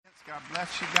God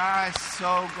bless you guys.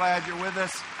 So glad you're with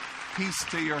us. Peace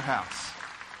to your house.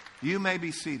 You may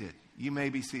be seated. You may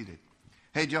be seated.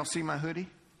 Hey, did y'all see my hoodie?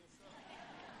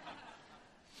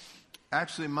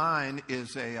 Actually, mine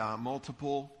is a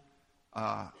multiple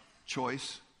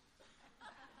choice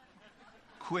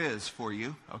quiz for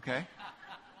you, okay?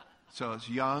 So it's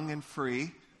young and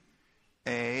free.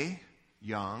 A,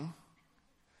 young.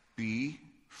 B,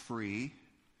 free.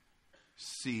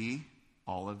 C,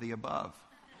 all of the above.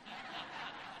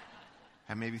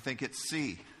 And maybe think it's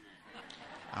C.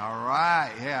 All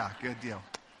right, yeah, good deal.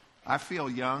 I feel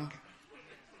young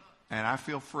and I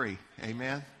feel free.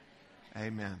 Amen?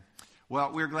 Amen.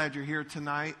 Well, we're glad you're here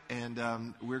tonight, and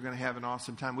we're going to have an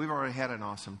awesome time. We've already had an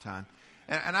awesome time.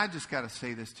 And I just got to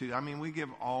say this, too. I mean, we give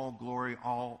all glory,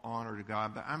 all honor to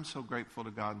God, but I'm so grateful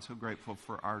to God and so grateful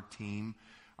for our team,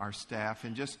 our staff,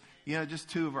 and just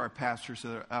two of our pastors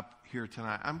that are up here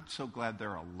tonight. I'm so glad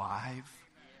they're alive,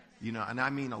 and I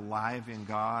mean alive in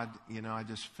God. I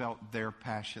just felt their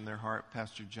passion, their heart.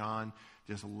 Pastor John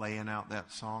just laying out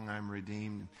that song, I'm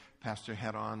Redeemed. Pastor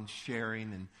Head-On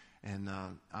sharing and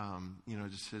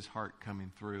just his heart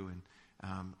coming through. And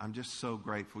I'm just so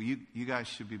grateful. You guys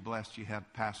should be blessed. You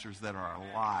have pastors that are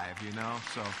alive,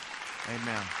 So,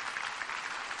 amen.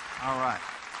 All right.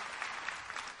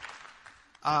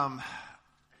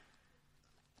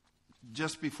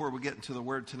 Just before we get into the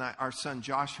word tonight, our son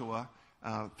Joshua,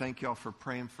 thank y'all for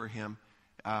praying for him.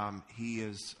 He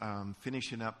is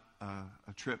finishing up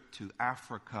a trip to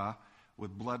Africa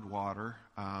with Bloodwater,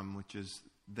 which is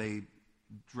they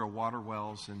drill water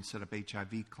wells and set up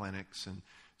HIV clinics, and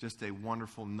just a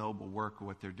wonderful, noble work of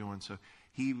what they're doing. So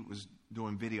he was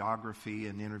doing videography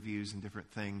and interviews and different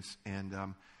things, and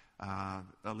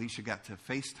Alicia got to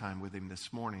FaceTime with him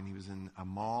this morning. He was in a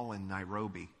mall in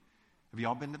Nairobi. Have you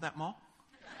all been to that mall?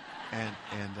 And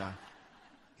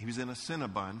he was in a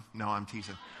Cinnabon. No, I'm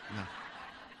teasing. No.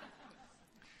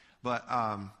 But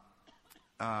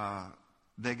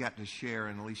they got to share,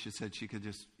 and Alicia said she could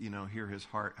just, hear his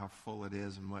heart, how full it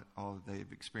is, and what all that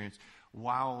they've experienced.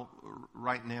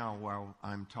 Right now, while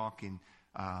I'm talking,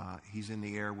 he's in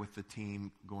the air with the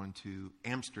team going to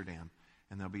Amsterdam,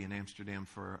 and they'll be in Amsterdam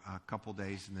for a couple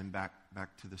days, and then back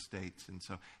to the States. And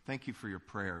so, thank you for your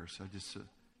prayers. I just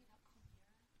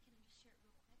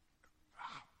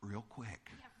real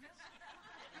quick.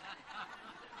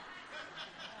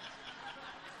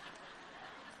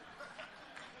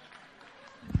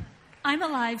 I'm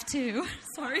alive too.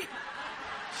 Sorry.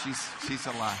 She's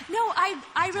alive. No,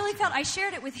 I really felt, I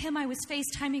shared it with him. I was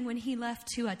FaceTiming when he left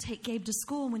to take Gabe to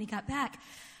school, and when he got back,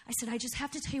 I said, I just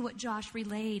have to tell you what Josh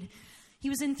relayed. He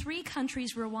was in 3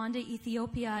 countries, Rwanda,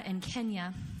 Ethiopia, and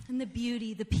Kenya. And the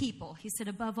beauty, the people. He said,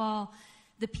 above all,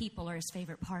 the people are his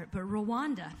favorite part. But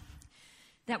Rwanda,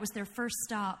 that was their first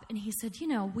stop. And he said,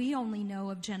 we only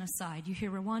know of genocide. You hear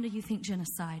Rwanda, you think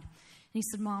genocide. And he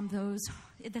said, Mom,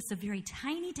 that's a very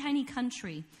tiny, tiny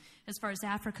country as far as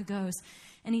Africa goes.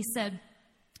 And he said,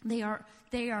 they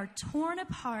are torn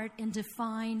apart and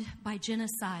defined by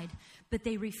genocide, but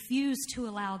they refuse to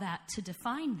allow that to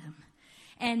define them.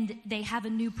 And they have a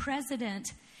new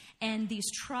president, and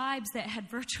these tribes that had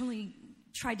virtually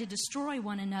tried to destroy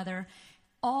one another,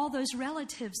 all those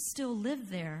relatives still live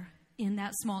there in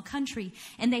that small country,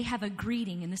 and they have a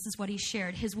greeting, and this is what he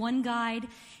shared. His one guide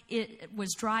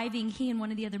was driving, he and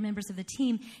one of the other members of the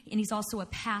team, and he's also a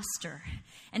pastor,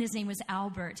 and his name was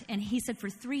Albert. And he said for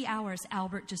 3 hours,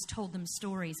 Albert just told them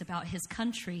stories about his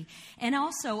country and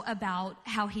also about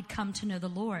how he'd come to know the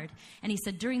Lord. And he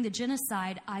said, during the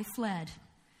genocide, I fled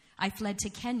to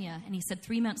Kenya. And he said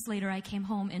 3 months later, I came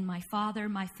home, and my father,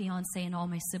 my fiance, and all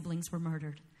my siblings were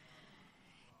murdered.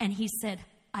 And he said,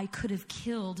 I could have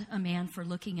killed a man for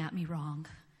looking at me wrong.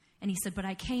 And he said, but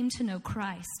I came to know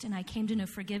Christ, and I came to know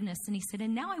forgiveness. And he said,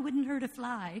 and now I wouldn't hurt a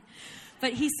fly.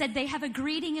 But he said they have a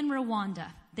greeting in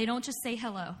Rwanda. They don't just say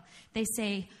hello. They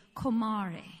say,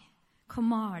 komare,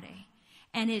 komare.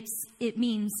 And it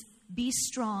means be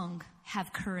strong,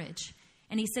 have courage.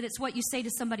 And he said, it's what you say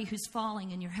to somebody who's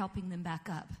falling and you're helping them back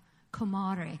up.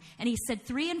 Komare. And he said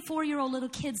 3- and 4-year-old little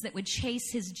kids that would chase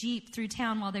his Jeep through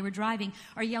town while they were driving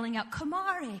are yelling out,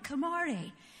 Komare,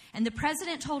 Komare. And the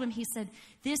president told him, he said,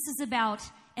 this is about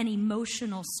an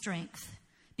emotional strength,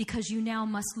 because you now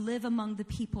must live among the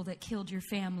people that killed your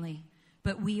family,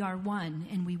 but we are one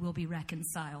and we will be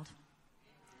reconciled.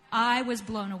 I was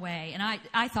blown away, and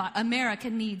I thought America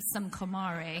needs some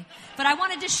Komare. But I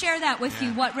wanted to share that with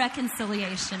you, what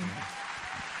reconciliation.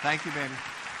 Thank you, baby.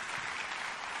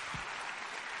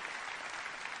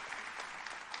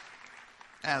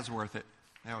 That was worth it.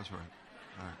 All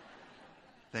right.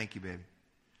 Thank you, baby.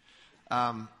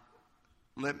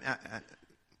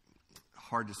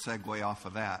 hard to segue off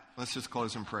of that. Let's just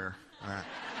close in prayer. All right.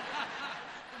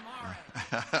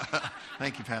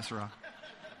 Thank you, Pastor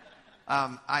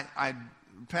Ron.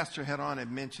 Pastor Head-On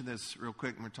had mentioned this real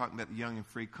quick when we're talking about the Young and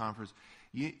Free Conference.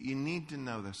 You need to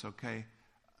know this, okay?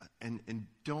 And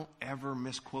don't ever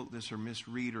misquote this or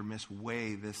misread or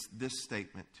misweigh this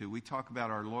statement too. We talk about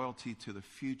our loyalty to the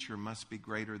future must be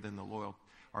greater than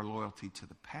our loyalty to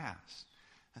the past.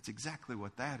 That's exactly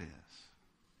what that is.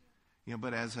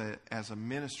 But as a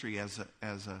ministry, as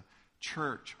a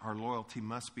church, our loyalty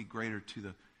must be greater to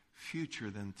the future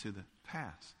than to the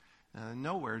past.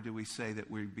 Nowhere do we say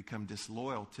that we become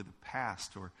disloyal to the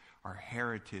past or our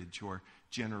heritage or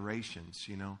generations,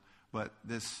 But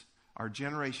our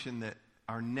generation,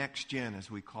 our next gen, as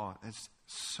we call it, that's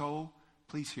so,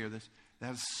 please hear this,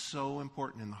 that is so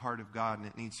important in the heart of God, and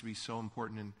it needs to be so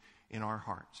important in our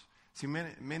hearts. See,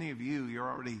 many of you, you're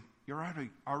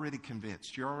already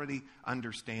convinced. You already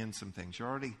understand some things. You're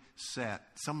already set.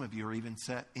 Some of you are even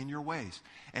set in your ways.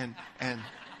 And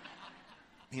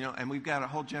we've got a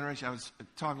whole generation. I was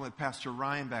talking with Pastor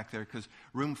Ryan back there because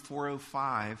room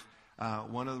 405,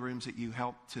 one of the rooms that you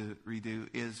helped to redo,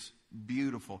 is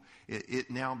beautiful.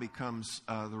 It now becomes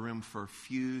the room for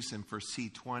Fuse and for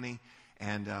C20,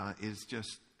 and is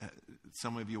just,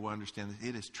 some of you will understand that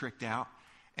it is tricked out,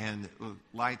 and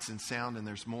lights and sound, and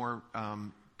there's more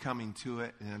coming to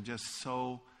it, and I'm just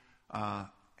so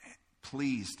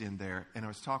pleased in there. And I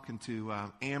was talking to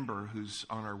Amber, who's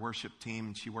on our worship team,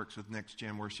 and she works with Next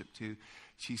Gen Worship too.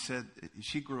 She said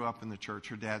she grew up in the church.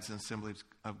 Her dad's an Assemblies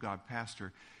of God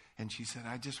pastor. And she said,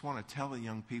 I just want to tell the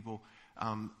young people,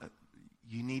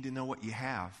 you need to know what you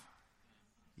have.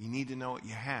 You need to know what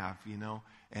you have,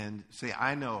 And say,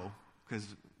 I know, because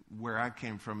where I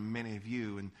came from, many of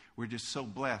you, and we're just so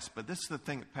blessed. But this is the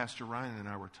thing that Pastor Ryan and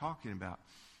I were talking about,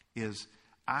 is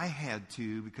I had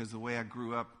to, because the way I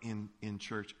grew up in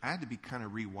church, I had to be kind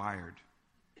of rewired.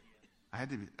 I had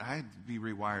to be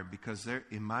rewired because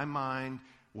in my mind,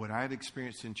 what I had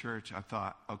experienced in church, I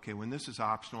thought, okay, when this is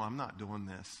optional, I'm not doing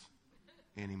this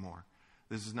anymore.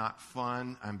 This is not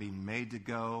fun. I'm being made to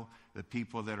go. The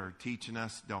people that are teaching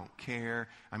us don't care.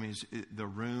 I mean, the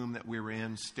room that we were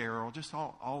in, sterile, just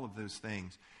all of those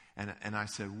things. And I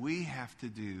said, we have to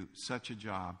do such a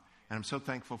job. And I'm so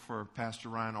thankful for Pastor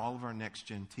Ryan, all of our Next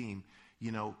Gen team.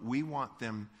 We want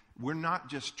them. We're not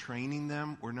just training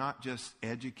them. We're not just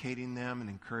educating them and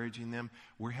encouraging them.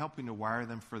 We're helping to wire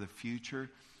them for the future.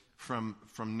 From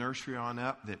nursery on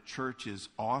up, that church is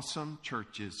awesome.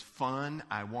 Church is fun.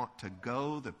 I want to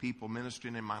go. The people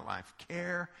ministering in my life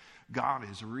care. God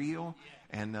is real.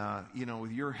 And,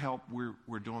 with your help,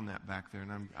 we're doing that back there.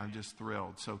 And I'm just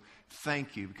thrilled. So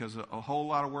thank you, because a whole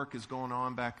lot of work is going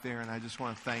on back there. And I just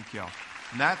want to thank y'all.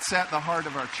 And that's at the heart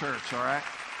of our church, all right?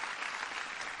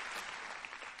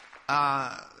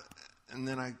 And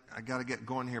then I got to get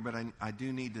going here, but I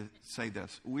do need to say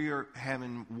this. We are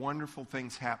having wonderful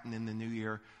things happen in the new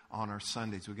year on our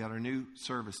Sundays. We got our new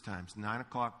service times, 9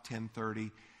 o'clock,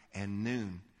 10:30, and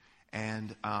noon.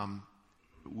 And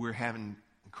we're having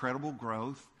incredible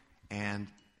growth, and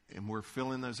we're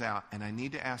filling those out. And I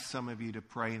need to ask some of you to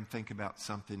pray and think about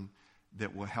something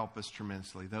that will help us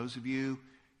tremendously. Those of you,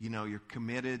 you're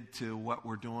committed to what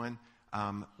we're doing.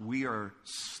 We are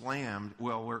slammed.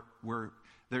 Well,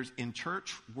 there's in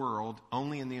church world,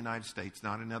 only in the United States,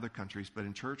 not in other countries, but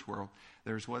in church world,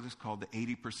 there's what is called the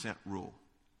 80% rule.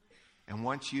 And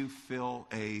once you fill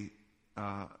a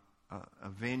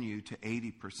venue to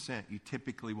 80%, you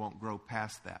typically won't grow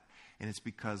past that. And it's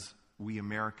because we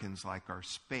Americans like our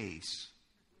space.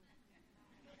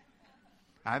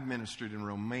 I've ministered in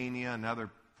Romania and other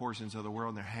portions of the world,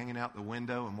 and they're hanging out the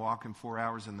window and walking 4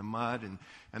 hours in the mud, and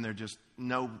they're just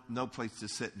no place to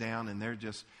sit down, and they're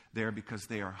just there because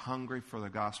they are hungry for the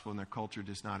gospel, and their culture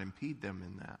does not impede them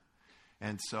in that.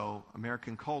 And so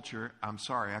American culture, I'm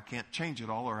sorry, I can't change it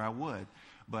all, or I would,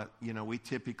 but we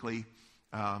typically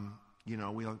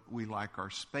we like our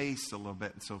space a little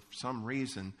bit, and so for some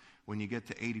reason, when you get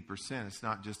to 80%, it's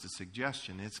not just a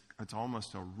suggestion. It's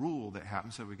almost a rule that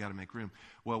happens, so we got to make room.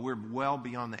 Well, we're well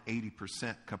beyond the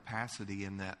 80% capacity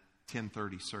in that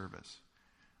 10:30 service.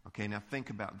 Okay, now think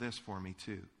about this for me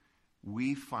too.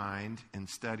 We find, and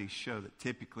studies show, that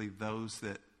typically those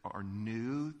that are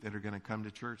new, that are going to come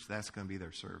to church, that's going to be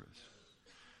their service.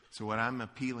 So what I'm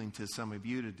appealing to some of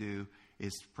you to do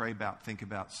is think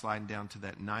about sliding down to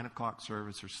that 9 o'clock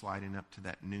service or sliding up to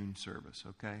that noon service,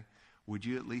 okay? Would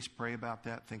you at least pray about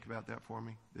that? Think about that for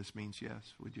me? This means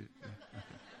yes. Would you? Yeah.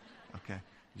 Okay.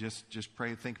 Just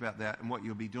pray, think about that. And what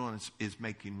you'll be doing is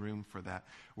making room for that.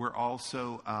 We're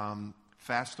also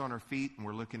fast on our feet, and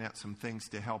we're looking at some things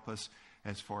to help us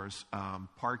as far as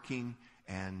parking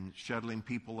and shuttling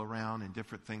people around and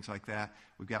different things like that.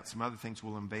 We've got some other things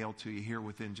we'll unveil to you here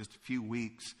within just a few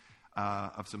weeks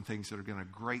of some things that are going to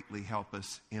greatly help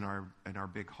us in our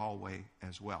big hallway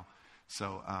as well.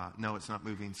 So, no, it's not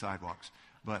moving sidewalks,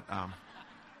 but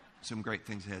some great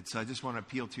things ahead. So I just want to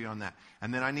appeal to you on that.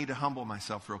 And then I need to humble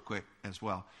myself real quick as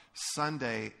well.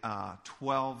 Sunday, the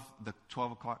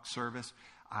 12 o'clock service,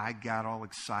 I got all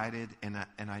excited, and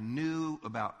I knew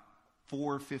about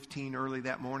 4:15 early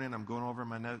that morning. I'm going over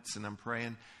my notes and I'm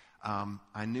praying.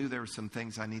 I knew there were some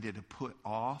things I needed to put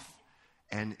off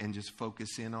and just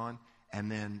focus in on.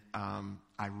 And then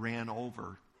I ran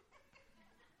over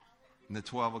in the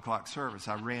 12 o'clock service.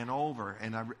 I ran over,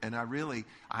 and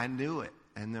I knew it.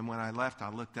 And then when I left, I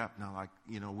looked up,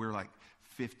 and we're like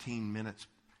 15 minutes,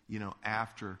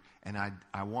 after. And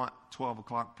I want 12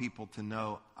 o'clock people to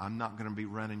know I'm not going to be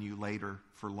running you later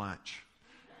for lunch,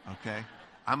 okay?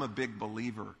 I'm a big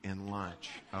believer in lunch,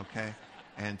 okay?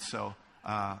 And so,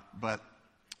 but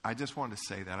I just wanted to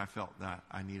say that. I felt that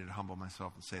I needed to humble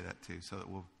myself and say that too, so that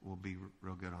we'll be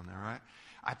real good on there, all right?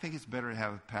 I think it's better to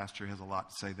have a pastor who has a lot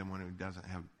to say than one who doesn't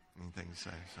have anything to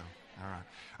say. So,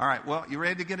 all right. Well, you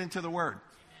ready to get into the Word?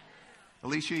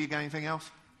 Alicia, you got anything else?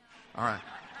 All right.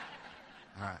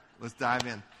 Let's dive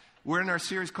in. We're in our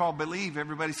series called Believe.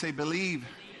 Everybody say believe.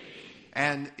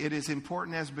 And it is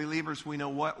important as believers we know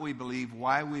what we believe,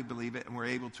 why we believe it, and we're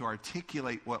able to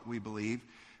articulate what we believe,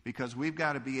 because we've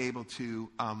got to be able to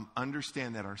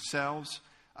understand that ourselves.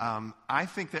 I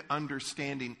think that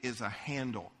understanding is a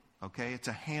handle, okay? It's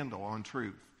a handle on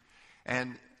truth.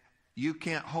 And you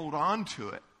can't hold on to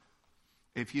it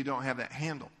if you don't have that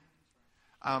handle.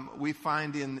 We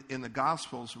find in the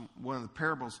Gospels, one of the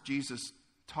parables, Jesus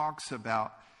talks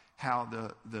about how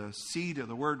the seed of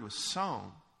the word was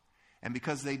sown. And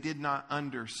because they did not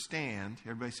understand,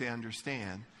 everybody say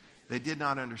understand, they did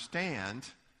not understand,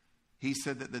 he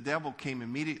said that the devil came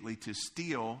immediately to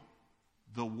steal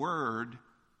the word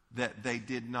that they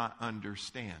did not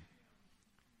understand.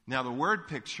 Now, the word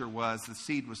picture was the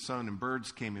seed was sown and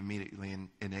birds came immediately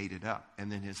and ate it up.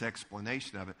 And then his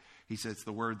explanation of it, he says it's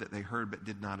the word that they heard but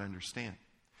did not understand.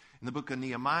 In the book of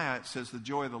Nehemiah, it says the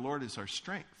joy of the Lord is our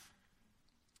strength.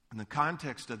 And the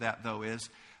context of that, though, is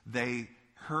they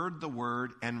heard the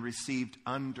word and received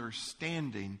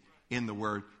understanding in the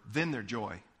word. Then their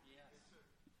joy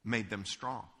made them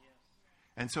strong.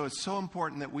 And so it's so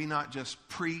important that we not just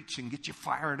preach and get you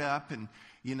fired up and,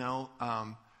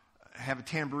 have a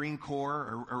tambourine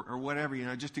corps or whatever,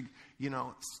 just to,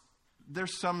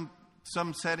 there's some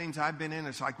settings I've been in.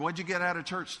 It's like, what'd you get out of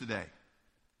church today?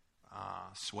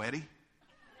 Sweaty,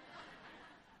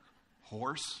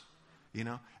 hoarse,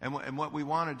 and what we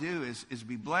want to do is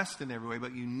be blessed in every way,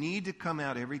 but you need to come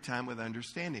out every time with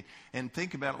understanding. And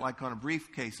think about it like on a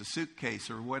briefcase, a suitcase,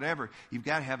 or whatever. You've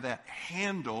got to have that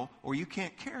handle or you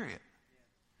can't carry it.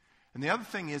 And the other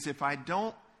thing is, if I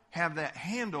don't have that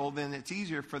handle, then it's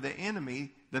easier for the enemy,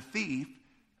 the thief,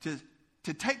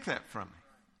 to take that from me.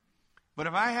 But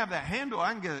if I have that handle,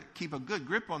 I can keep a good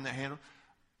grip on that handle.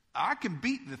 I can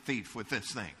beat the thief with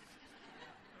this thing.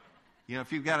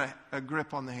 If you've got a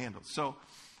grip on the handle. So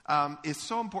it's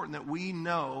so important that we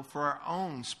know for our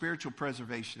own spiritual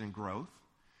preservation and growth.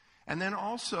 And then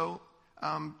also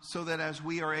so that as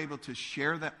we are able to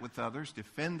share that with others,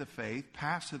 defend the faith,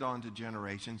 pass it on to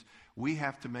generations, we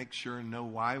have to make sure and know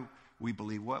why we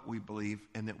believe what we believe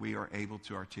and that we are able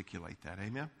to articulate that.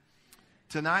 Amen?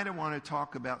 Tonight I want to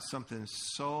talk about something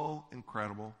so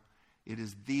incredible. It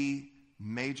is the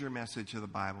major message of the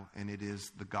Bible, and it is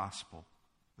the gospel.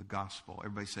 The gospel.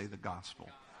 Everybody say the gospel.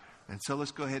 And so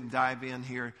let's go ahead and dive in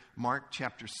here. Mark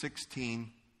chapter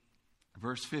 16,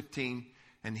 verse 15.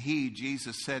 And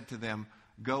Jesus said to them,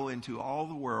 go into all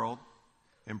the world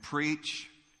and preach.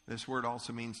 This word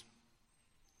also means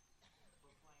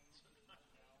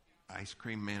ice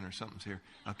cream man or something's here.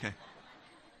 Okay.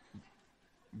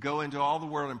 Go into all the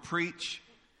world and preach.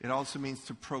 It also means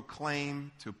to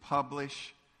proclaim, to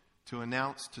publish, to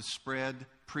announce, to spread,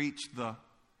 preach the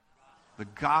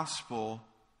gospel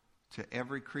to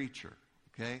every creature.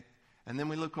 Okay? And then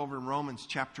we look over in Romans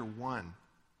chapter 1.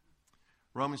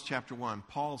 Romans chapter 1,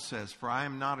 Paul says, for I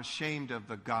am not ashamed of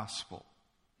the gospel.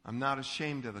 I'm not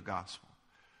ashamed of the gospel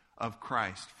of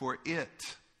Christ. For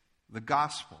it, the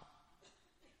gospel,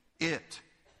 it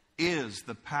is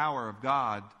the power of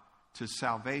God to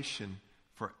salvation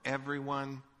for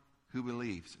everyone who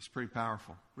believes. It's pretty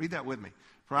powerful. Read that with me.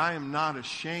 For I am not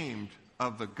ashamed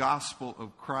of the gospel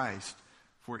of Christ,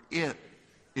 for it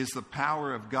is the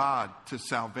power of God to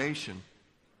salvation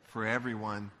for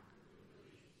everyone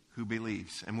who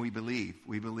believes. And we believe.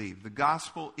 The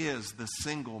gospel is the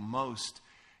single most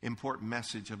important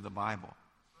message of the Bible.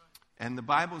 And the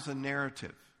Bible is a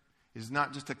narrative. It's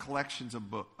not just a collection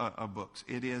of books.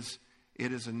 It is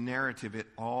a narrative. It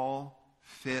all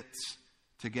fits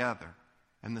together.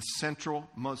 And the single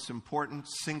most important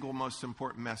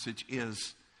message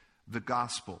is the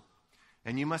gospel.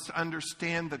 And you must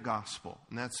understand the gospel.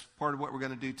 And that's part of what we're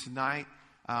going to do tonight.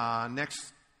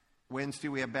 Next Wednesday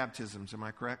we have baptisms. Am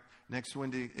I correct? Next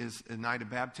Wednesday is a night of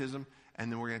baptism.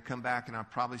 And then we're going to come back and I'll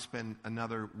probably spend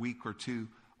another week or two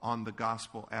on the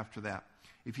gospel after that.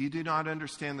 If you do not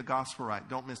understand the gospel right,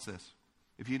 don't miss this.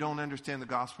 If you don't understand the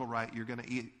gospel right, you're going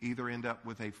to either end up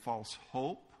with a false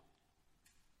hope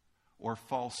or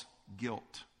false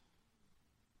guilt.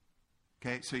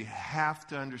 Okay, so you have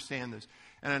to understand this.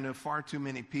 And I know far too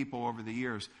many people over the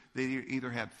years, they either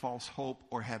had false hope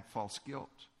or had false guilt.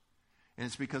 And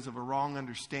it's because of a wrong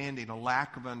understanding, a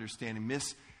lack of understanding,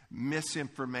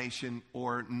 misinformation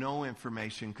or no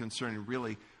information concerning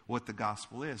really what the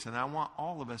gospel is. And I want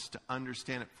all of us to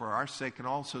understand it for our sake and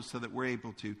also so that we're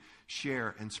able to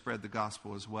share and spread the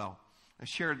gospel as well. I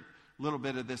shared a little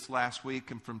bit of this last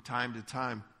week, and from time to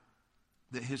time,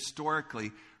 that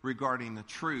historically regarding the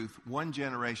truth, one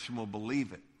generation will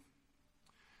believe it.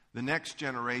 The next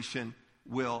generation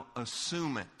will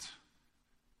assume it.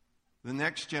 The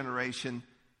next generation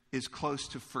is close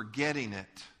to forgetting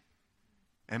it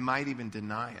and might even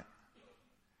deny it.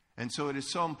 And so it is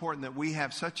so important that we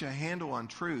have such a handle on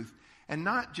truth, and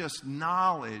not just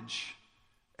knowledge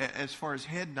as far as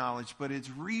head knowledge, but it's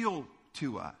real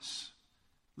to us.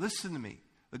 Listen to me.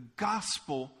 The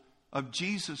gospel of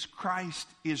Jesus Christ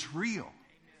is real.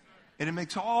 And it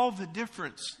makes all the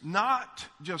difference, not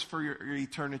just for your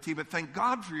eternity, but thank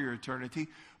God for your eternity,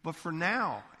 but for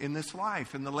now, in this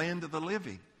life, in the land of the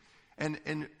living. And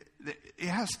it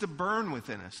has to burn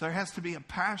within us. There has to be a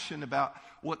passion about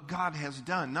what God has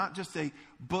done, not just a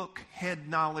book head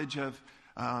knowledge of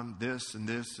this and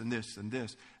this and this and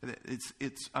this.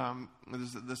 It's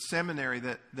the seminary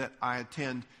that I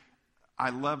attend. I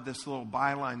love this little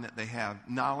byline that they have,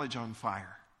 knowledge on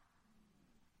fire.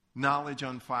 Knowledge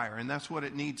on fire. And that's what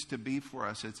it needs to be for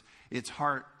us. It's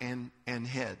heart and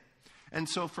head. And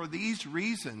so for these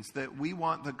reasons that we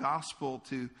want the gospel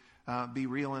to be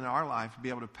real in our life, be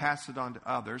able to pass it on to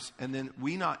others, and then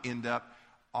we not end up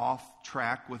off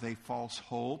track with a false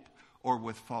hope or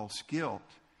with false guilt.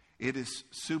 It is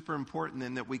super important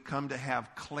then that we come to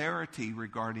have clarity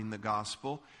regarding the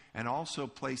gospel and also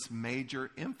place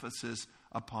major emphasis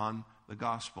upon the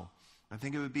gospel. I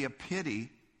think it would be a pity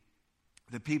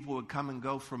that people would come and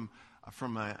go from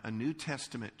a New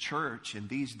Testament church in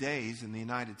these days in the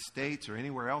United States or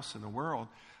anywhere else in the world,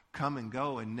 come and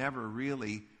go and never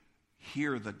really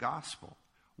hear the gospel.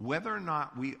 Whether or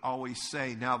not we always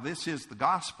say, now this is the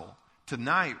gospel,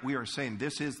 tonight we are saying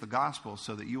this is the gospel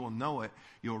so that you will know it,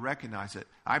 you'll recognize it.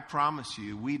 I promise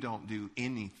you, we don't do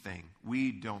anything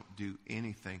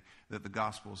that the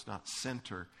gospel is not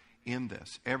center in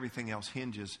this. Everything else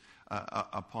hinges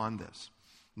upon this.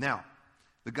 Now,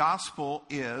 the gospel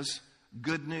is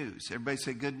good news. Everybody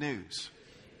say good news.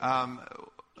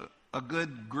 A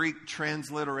good Greek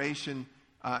transliteration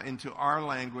into our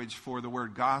language for the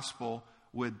word gospel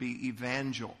would be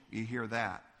evangel. You hear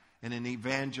that. And an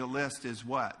evangelist is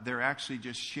what? They're actually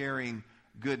just sharing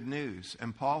good news.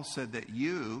 And Paul said that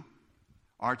you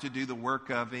are to do the work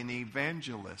of an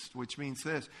evangelist, which means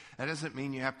this. That doesn't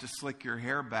mean you have to slick your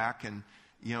hair back and,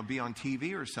 be on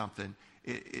TV or something.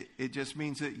 It just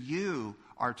means that you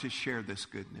are to share this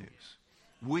good news.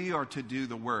 We are to do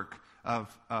the work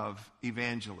of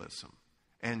evangelism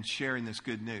and sharing this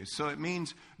good news. So it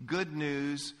means good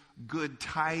news, good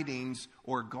tidings,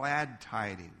 or glad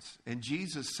tidings. And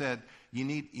Jesus said, you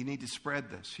need to spread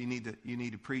this. You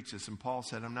need to preach this. And Paul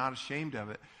said, I'm not ashamed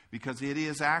of it, because it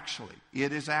is actually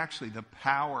the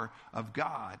power of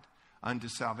God unto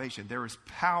salvation. There is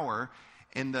power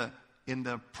in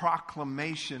the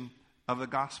proclamation of the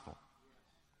gospel.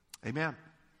 Amen.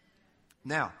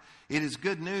 Now, it is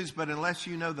good news, but unless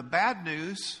you know the bad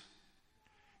news,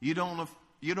 you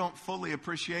don't fully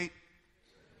appreciate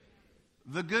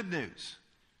the good news.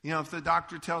 If the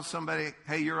doctor tells somebody,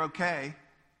 hey, you're okay,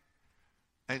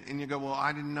 and you go, well,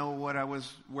 I didn't know where I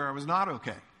was not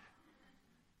okay.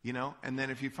 And then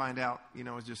if you find out,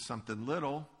 it's just something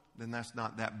little, then that's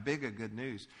not that big a good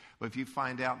news. But if you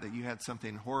find out that you had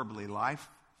something horribly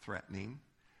life-threatening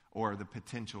or the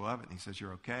potential of it, and he says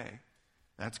you're okay,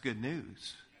 that's good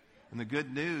news. And the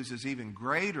good news is even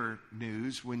greater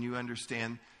news when you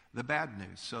understand the bad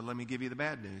news. So let me give you the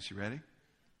bad news. You ready?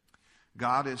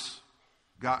 God,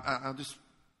 I'll just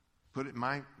put it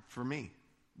for me.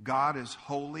 God is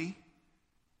holy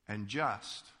and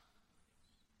just.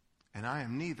 and I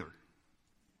am neither.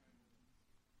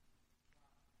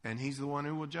 And he's the one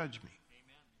who will judge me.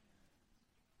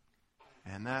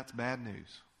 And that's bad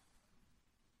news.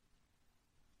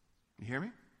 You hear me?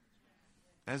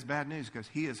 That's bad news because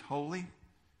he is holy.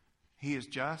 He is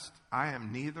just. I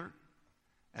am neither.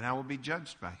 And I will be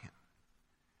judged by him.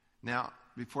 Now,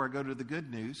 before I go to the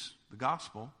good news, the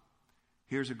gospel,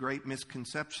 here's a great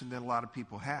misconception that a lot of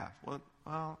people have.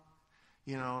 Well,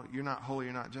 you know, you're not holy,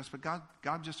 you're not just, but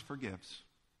God just forgives.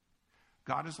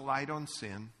 God is light on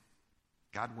sin.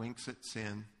 God winks at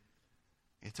sin.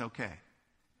 It's okay.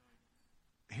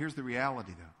 Here's the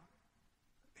reality,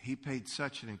 though. He paid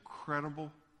such an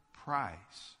incredible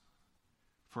price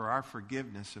for our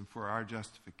forgiveness and for our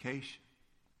justification.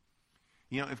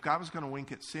 You know, if God was going to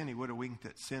wink at sin, he would have winked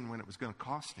at sin when it was going to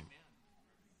cost him.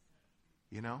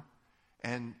 You know?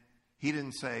 And he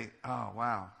didn't say, oh,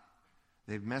 wow,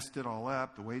 they've messed it all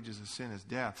up. The wages of sin is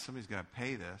death. Somebody's got to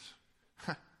pay this.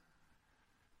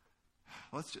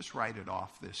 Let's just write it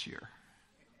off this year.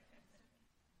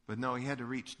 But no, he had to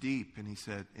reach deep, and he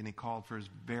said, and he called for his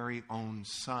very own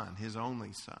son, his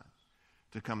only son,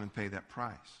 to come and pay that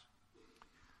price.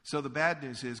 So the bad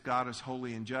news is God is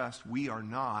holy and just. We are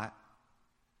not,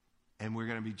 and we're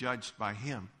going to be judged by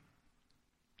him.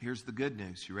 Here's the good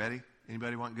news. You ready?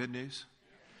 Anybody want good news?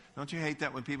 Don't you hate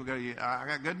that when people go to you, I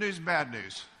got good news and bad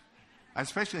news? I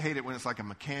especially hate it when it's like a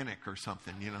mechanic or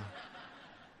something, you know.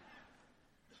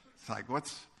 It's like, all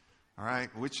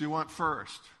right, which do you want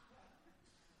first?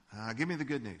 Give me the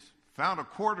good news. Found a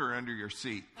quarter under your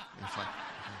seat. It's like,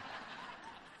 okay.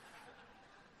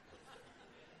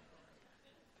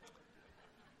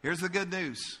 Here's the good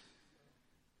news.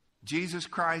 Jesus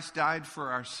Christ died for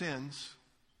our sins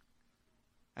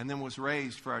and then was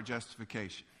raised for our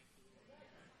justification.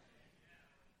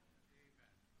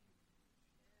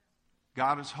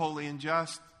 God is holy and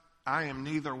just. I am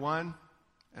neither one,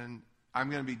 and I'm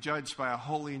going to be judged by a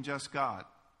holy and just God.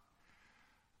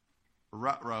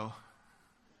 Ruh-roh.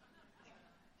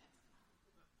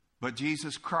 But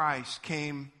Jesus Christ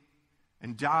came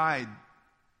and died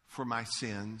for my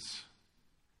sins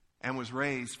and was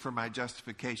raised for my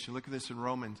justification. Look at this in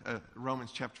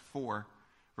Romans chapter 4,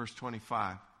 verse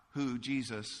 25. Who,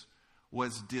 Jesus,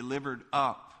 was delivered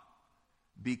up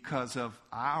because of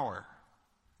our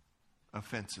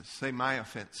offenses. Say my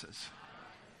offenses.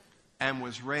 And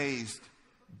was raised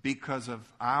because of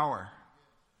our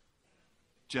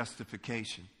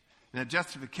justification. Now,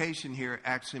 justification here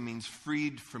actually means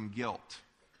freed from guilt.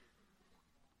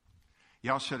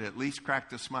 Y'all should at least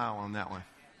crack a smile on that one.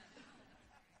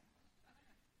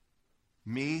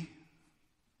 Me,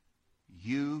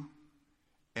 you,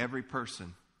 every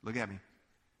person, look at me,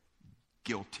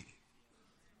 guilty.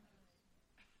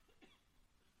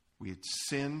 We had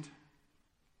sinned.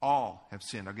 All have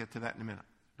sinned. I'll get to that in a minute.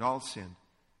 All sinned.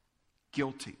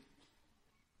 Guilty.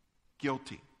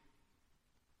 Guilty.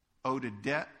 Owed a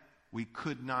debt we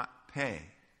could not pay.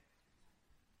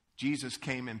 Jesus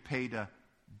came and paid a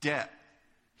debt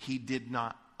he did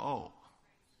not owe.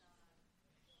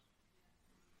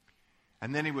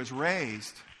 And then he was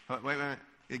raised. Wait,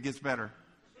 it gets better.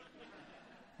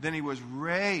 Then he was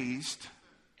raised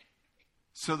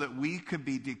so that we could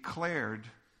be declared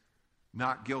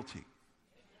not guilty.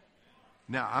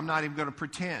 Now, I'm not even going to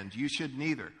pretend. You shouldn't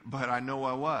either. But I know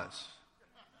I was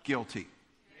guilty.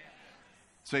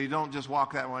 So you don't just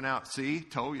walk that one out. See,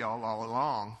 told y'all all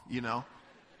along, you know.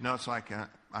 No, it's like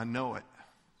I know it.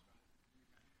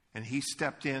 And he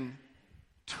stepped in,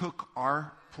 took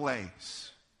our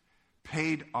place,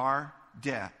 paid our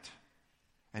debt,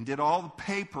 and did all the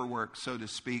paperwork, so to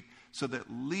speak, so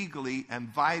that legally and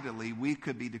vitally we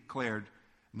could be declared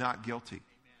not guilty.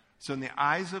 So in the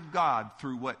eyes of God,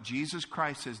 through what Jesus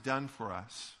Christ has done for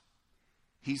us,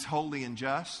 he's holy and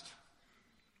just.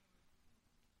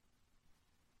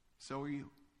 So are you.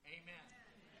 Amen.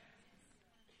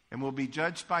 And we'll be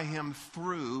judged by him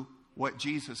through what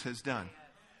Jesus has done.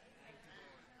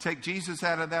 Take Jesus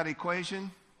out of that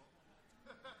equation.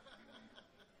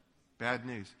 Bad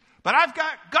news. But I've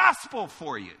got gospel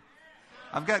for you.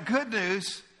 I've got good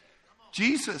news.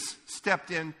 Jesus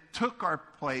stepped in, took our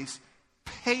place,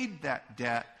 paid that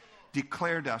debt,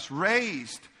 declared us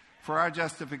raised for our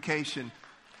justification,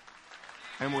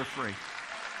 and we're free.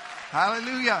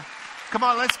 Hallelujah. Come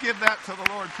on, let's give that to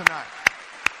the Lord tonight.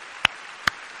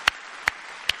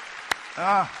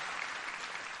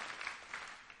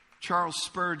 Charles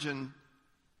Spurgeon,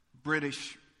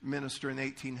 British minister in the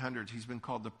 1800s, he's been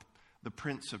called the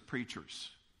Prince of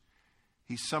Preachers.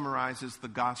 He summarizes the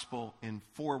gospel in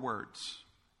 4 words.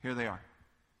 Here they are.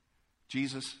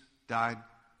 Jesus died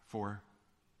for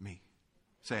me.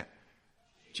 Say it.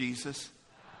 Jesus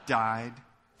died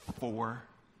for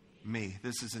me.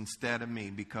 This is instead of me,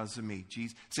 because of me.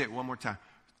 Jesus, say it one more time.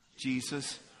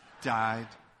 Jesus died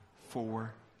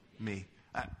for me.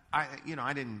 I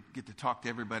didn't get to talk to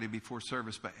everybody before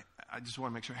service, but I just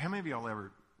want to make sure. How many of y'all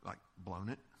ever blown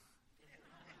it?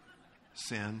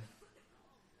 Sin?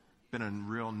 Been a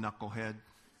real knucklehead?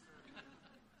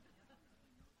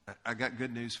 I got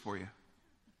good news for you.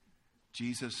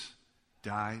 Jesus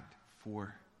died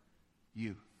for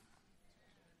you.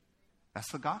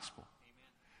 That's the gospel.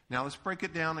 Now let's break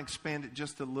it down and expand it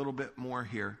just a little bit more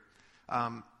here.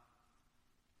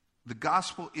 The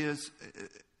gospel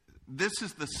this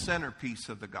is the centerpiece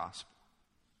of the gospel.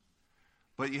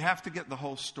 But you have to get the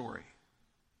whole story.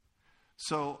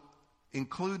 So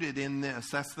included in this,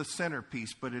 that's the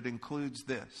centerpiece, but it includes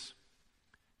this.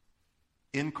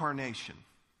 Incarnation.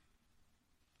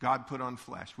 God put on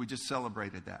flesh. We just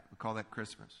celebrated that. We call that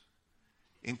Christmas.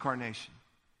 Incarnation.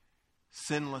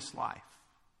 Sinless life.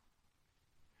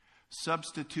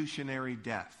 Substitutionary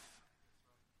death.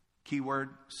 Keyword,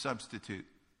 substitute.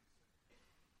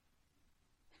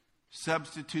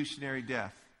 Substitutionary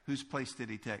death. Whose place did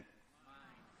he take?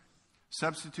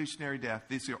 Substitutionary death.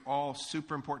 These are all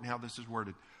super important how this is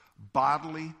worded.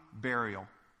 Bodily burial.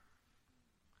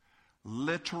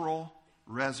 Literal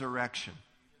resurrection.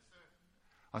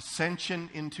 Ascension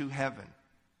into heaven.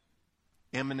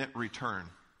 Imminent return.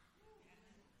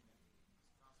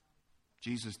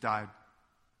 Jesus died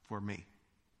for me.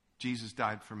 Jesus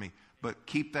died for me. But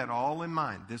keep that all in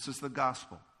mind. This is the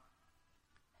gospel.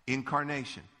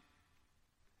 Incarnation.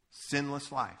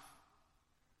 Sinless life.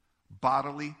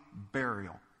 Bodily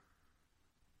burial.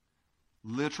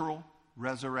 Literal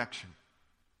resurrection.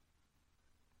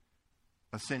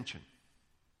 Ascension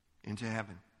into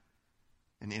heaven.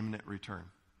 An imminent return.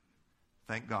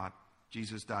 Thank God.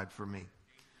 Jesus died for me.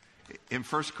 In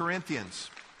 1 Corinthians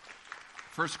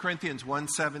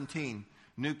 1:17,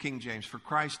 New King James, for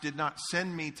Christ did not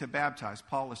send me to baptize.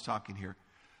 Paul is talking here.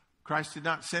 Christ did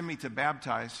not send me to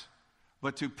baptize,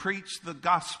 but to preach the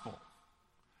gospel,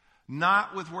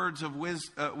 not with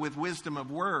wisdom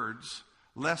of words,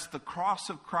 lest the cross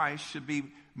of Christ should be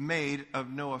made of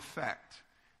no effect.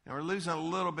 Now we're losing a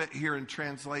little bit here in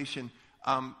translation.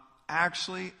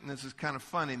 Actually, and this is kind of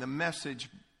funny, the Message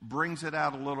brings it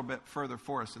out a little bit further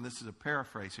for us, and this is a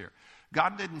paraphrase here.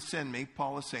 God didn't send me,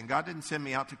 Paul is saying, God didn't send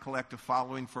me out to collect a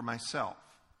following for myself,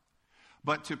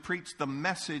 but to preach the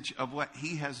message of what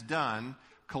he has done,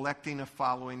 collecting a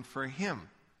following for him.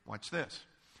 Watch this.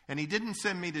 And he didn't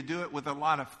send me to do it with a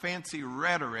lot of fancy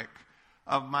rhetoric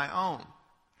of my own,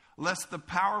 lest the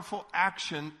powerful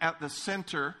action at the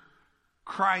center,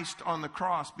 Christ on the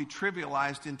cross, be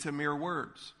trivialized into mere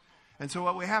words. And so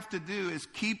what we have to do is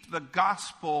keep the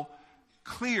gospel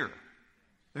clear.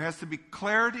 There has to be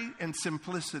clarity and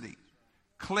simplicity.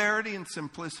 Clarity and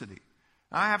simplicity.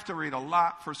 I have to read a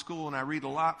lot for school, and I read a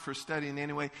lot for studying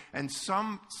anyway. And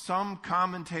some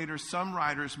commentators, some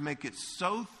writers make it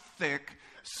so thick,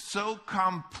 so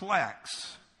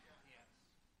complex.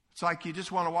 It's like you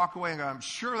just want to walk away and go, I'm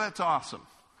sure that's awesome.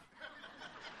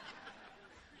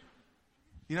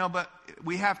 But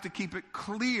we have to keep it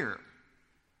clear.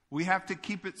 We have to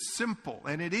keep it simple,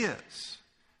 and it is.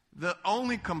 The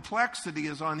only complexity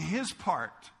is on his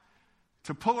part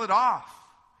to pull it off,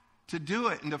 to do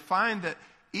it, and to find that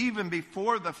even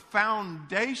before the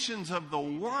foundations of the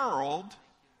world,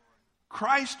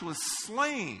 Christ was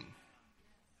slain.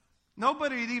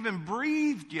 Nobody had even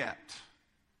breathed yet.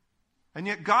 And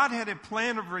yet God had a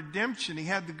plan of redemption. He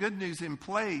had the good news in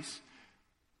place.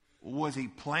 Was he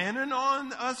planning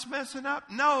on us messing up?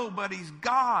 No, but he's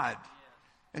God.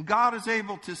 And God is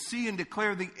able to see and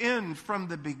declare the end from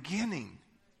the beginning.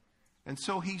 And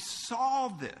so he saw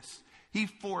this. He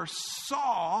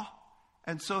foresaw,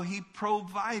 and so he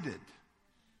provided.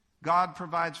 God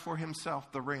provides for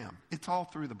himself the ram. It's all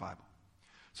through the Bible.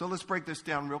 So let's break this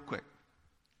down real quick.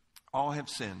 All have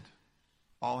sinned.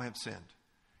 All have sinned.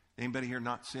 Anybody here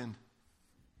not sinned?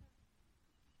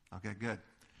 Okay, good.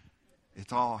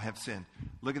 It's all have sinned.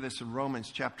 Look at this in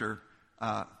Romans chapter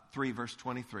 3, verse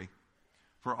 23.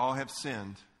 For all have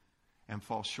sinned and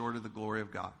fall short of the glory of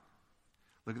God.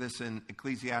 Look at this in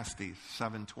Ecclesiastes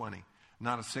 7:20.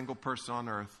 Not a single person on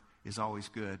earth is always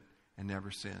good and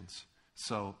never sins.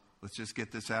 So let's just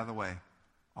get this out of the way.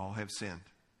 All have sinned.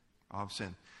 All have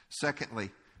sinned.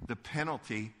 Secondly, the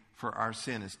penalty for our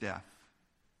sin is death.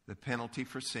 The penalty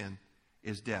for sin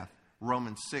is death.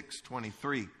 Romans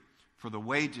 6:23. For the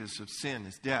wages of sin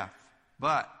is death,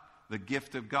 but the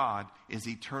gift of God is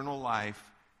eternal life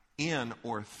in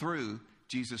or through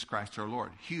Jesus Christ our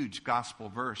Lord. Huge gospel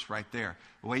verse right there.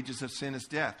 The wages of sin is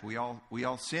death. We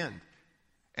all sinned.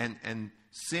 And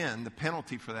sin, the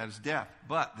penalty for that is death.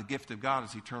 But the gift of God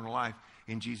is eternal life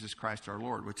in Jesus Christ our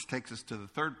Lord, which takes us to the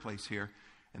third place here,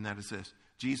 and that is this.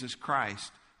 Jesus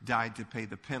Christ died to pay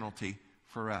the penalty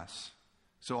for us.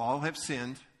 So all have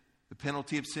sinned. The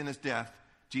penalty of sin is death.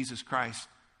 Jesus Christ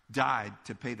died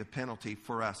to pay the penalty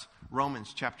for us.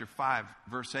 Romans chapter 5,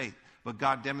 verse 8. But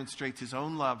God demonstrates his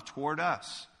own love toward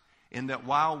us in that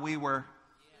while we were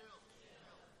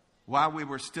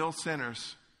still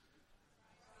sinners,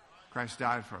 Christ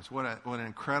died for us. What an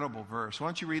incredible verse. Why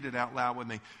don't you read it out loud with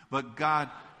me? But God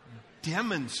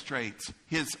demonstrates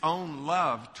his own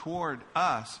love toward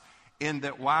us in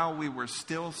that while we were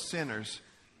still sinners,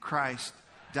 Christ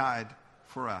died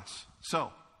for us.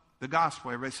 So, the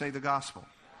gospel. Everybody say the gospel.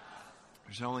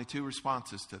 There's only two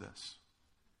responses to this.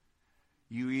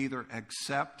 You either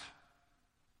accept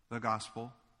the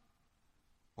gospel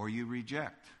or you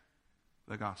reject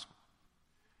the gospel.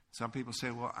 Some people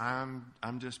say, well,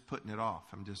 I'm just putting it off.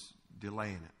 I'm just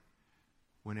delaying it.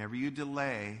 Whenever you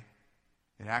delay,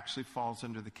 it actually falls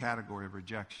under the category of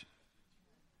rejection.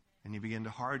 And you begin to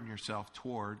harden yourself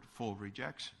toward full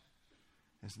rejection.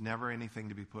 There's never anything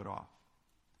to be put off.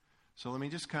 So let me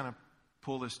just kind of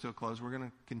pull this to a close. We're going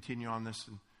to continue on this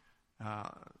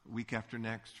week after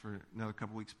next for another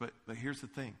couple weeks. But here's the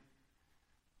thing.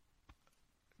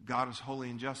 God is holy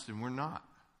and just, and we're not.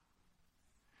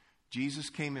 Jesus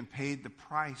came and paid the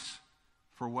price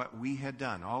for what we had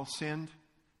done. All sinned.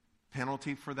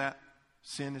 Penalty for that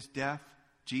sin is death.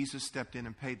 Jesus stepped in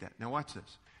and paid that. Now watch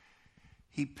this.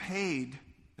 He paid,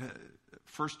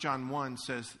 1 John 1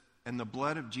 says, and the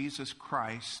blood of Jesus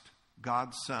Christ,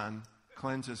 God's Son,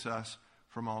 cleanses us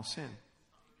from all sin.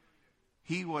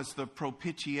 He was the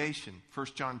propitiation. 1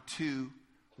 John 2,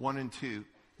 1 and 2.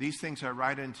 These things I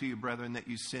write unto you, brethren, that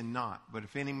you sin not. But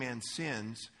if any man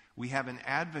sins, we have an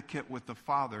advocate with the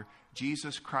Father,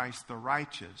 Jesus Christ the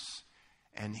righteous.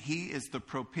 And he is the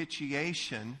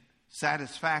propitiation,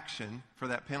 satisfaction for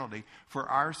that penalty, for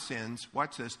our sins,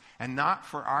 watch this, and not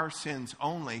for our sins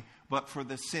only, but for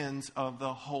the sins of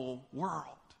the whole world.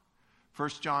 1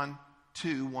 John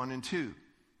 2, 1 and 2.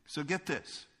 So get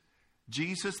this.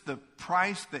 Jesus, the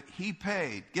price that he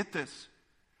paid, get this,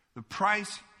 the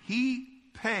price he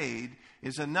paid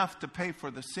is enough to pay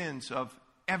for the sins of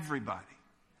everybody.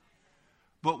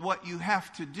 But what you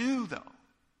have to do, though,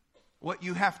 what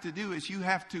you have to do is you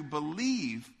have to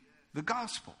believe the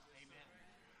gospel.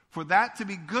 For that to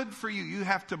be good for you, you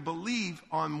have to believe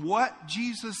on what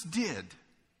Jesus did.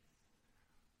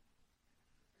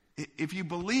 If you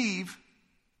believe,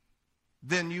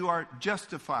 then you are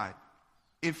justified.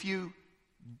 If you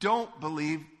don't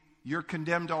believe, you're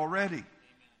condemned already.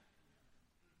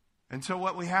 And so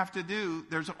what we have to do,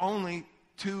 there's only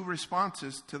two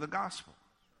responses to the gospel.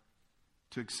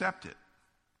 To accept it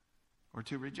or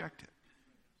to reject it.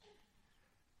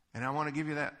 And I want to give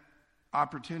you that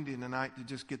opportunity tonight to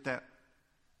just get that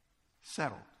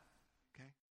settled.